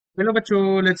Hello,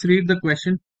 Bacho. Let's read the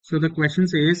question. So the question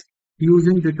says,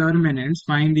 using determinants,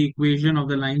 find the equation of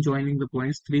the line joining the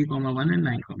points 3,1 and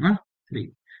 9,3.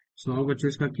 So अब बच्चों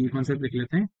इसका key concept लिख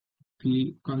लेते हैं.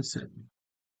 Key concept.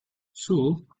 So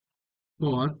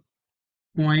for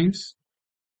points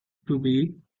to be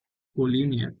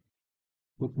collinear,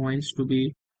 for points to be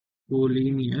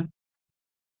collinear,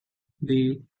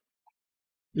 the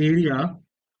area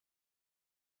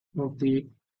of the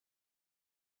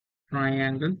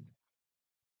triangle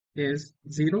is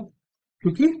 0.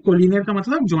 क्योंकि collinear का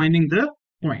मतलब joining the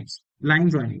points, line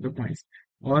joining the points.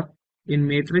 और इन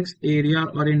मैट्रिक्स एरिया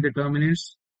और इन determinants,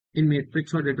 इन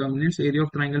matrix और determinants area of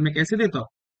triangle में कैसे देता हूँ?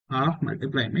 हाफ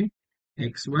मल्टीप्लाई में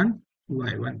x1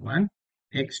 y1 1,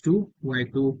 x2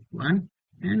 y2 1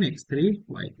 and x3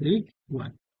 y3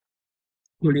 1.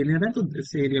 Collinear है तो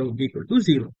this area would be equal to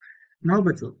 0. Now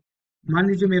बच्चों, मान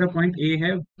लीजिए मेरा पॉइंट ए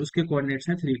है, उसके कोऑर्डिनेट्स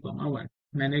हैं 3,1.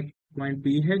 मैंने पॉइंट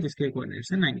बी है जिसके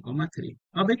कोऑर्डिनेट्स हैं 9,3.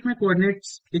 अब एक मैं कोऑर्डिनेट्स,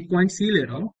 एक पॉइंट सी ले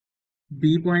रहा हूँ.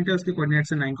 बी पॉइंट है, उसके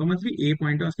कोऑर्डिनेट्स है 9,3. ए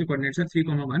पॉइंट है, उसके कोऑर्डिनेट्स है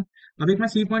 3,1. अब एक मैं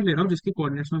सी पॉइंट ले रहा हूँ जिसके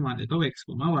कोऑर्डिनेट्स में मान लेता हूँ x,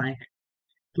 y है.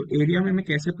 तो एरिया में मैं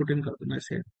कैसे पुट इन कर दूंगा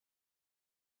इसे?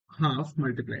 हाफ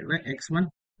मल्टीप्लाइड बाय x1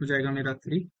 हो जाएगा मेरा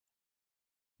 3,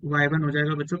 y1 हो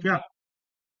जाएगा बच्चों क्या?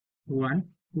 1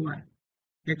 1,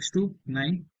 x2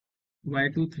 9,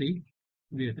 y2 3,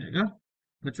 ये हो जाएगा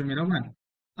बच्चों मेरा 1.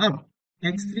 अब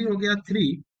x3 हो गया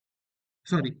 3,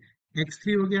 सॉरी,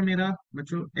 x3 हो गया मेरा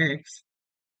बच्चों x,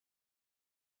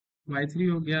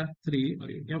 y3 हो गया 3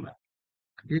 और ये हो गया 1.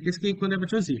 ये किसके इक्वल है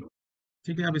बच्चों? 0.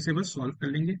 ठीक है, अब इसे बस सॉल्व कर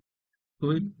लेंगे.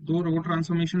 तो दो रो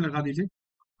ट्रांसफॉर्मेशन लगा दीजिए,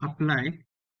 अप्लाई,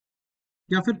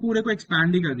 या फिर पूरे को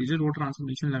एक्सपैंड ही कर दीजिए. रो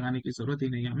ट्रांसफॉर्मेशन लगाने की जरूरत ही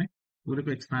नहीं है हमें. पूरे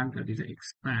को एक्सपैंड कर दीजिए.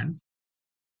 एक्सपैंड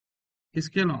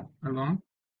किसके अलोंग? अलोंग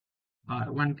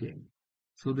R1 के.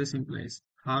 So this implies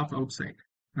half outside.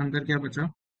 अंदर क्या बचा?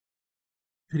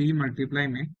 3 मल्टीप्लाई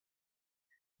में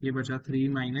ये बचा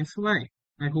 3 माइनस वाई.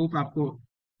 आई होप आपको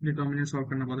डिटर्मिनेंट सॉल्व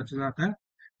करना बहुत अच्छे से आता है.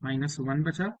 -1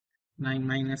 बचा. 9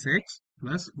 minus x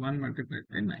plus 1 multiplied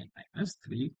by 9 minus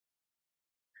 3,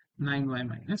 9y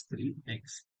minus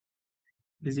 3x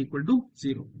is equal to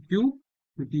 0. क्यों?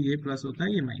 क्योंकि ये प्लस होता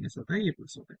है, ये माइनस होता है, ये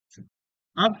प्लस होता है.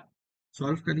 अब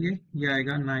सॉल्व करिए. ये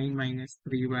आएगा 9 minus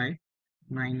 3y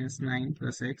minus 9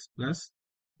 plus x plus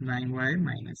 9y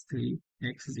minus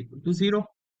 3x is equal to 0.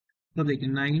 तो देखिए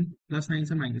 9 प्लस 9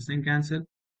 से -9 कैंसिल,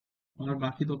 और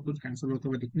बाकी तो कुछ कैंसिल होता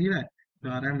हुआ दिख नहीं रहा है. तो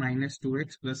आ रहा है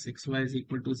 -2x plus 6y is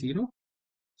equal to 0.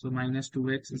 So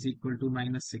 -2x is equal to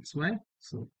 -6y.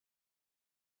 So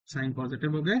sine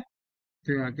positive हो गए,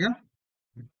 तो आ गया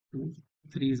 2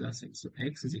 3s are 6. So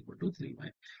x is equal to 3y.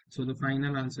 So the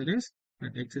final answer is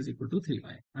that x is equal to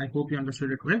 3y. I hope you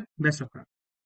understood it well. Best of luck.